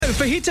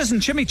Fajitas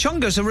and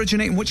chimichangas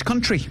originate in which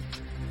country?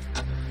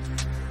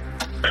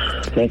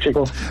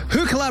 Mexico.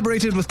 Who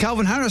collaborated with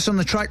Calvin Harris on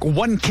the track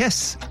One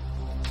Kiss?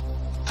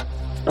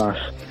 Pass.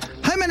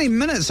 How many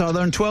minutes are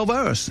there in 12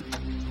 hours?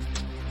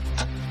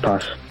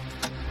 Pass.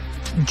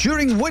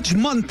 During which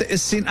month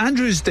is St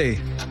Andrew's Day?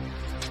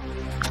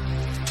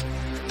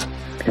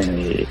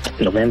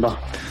 November.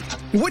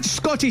 Which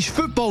Scottish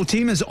football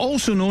team is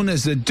also known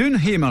as the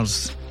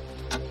Doonhamers?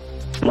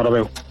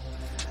 Motherwell.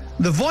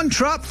 The Von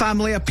Trapp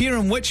family appear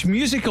in which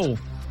musical?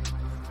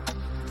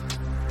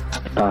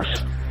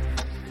 Pass.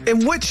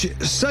 In which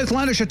South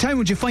Lancashire town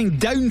would you find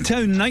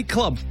Downtown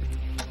nightclub?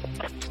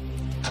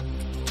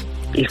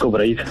 East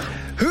Kilbride.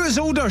 Who is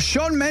older,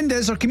 Shawn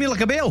Mendes or Camila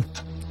Cabello?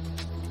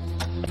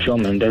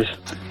 Shawn Mendes.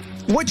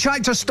 Which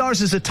actor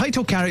stars as the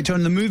title character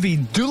in the movie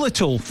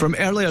Doolittle from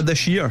earlier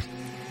this year?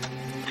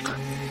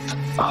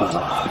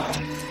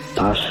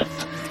 Pass.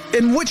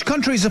 In which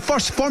country is the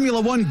first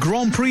Formula One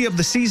Grand Prix of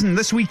the season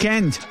this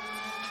weekend?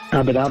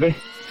 Abu Dhabi.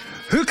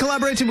 Who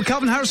collaborated with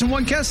Calvin Harris in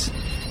One Kiss?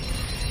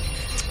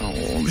 Oh,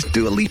 it was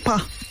Dua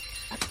Lipa.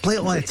 Play it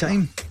all the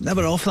time.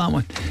 Never off that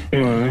one.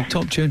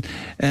 Top tune.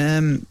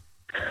 It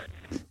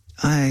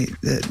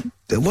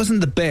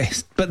wasn't the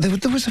best, but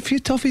there was a few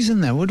toughies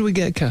in there. What do we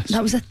get, Cass?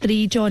 That was a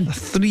 3, John. A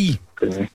 3.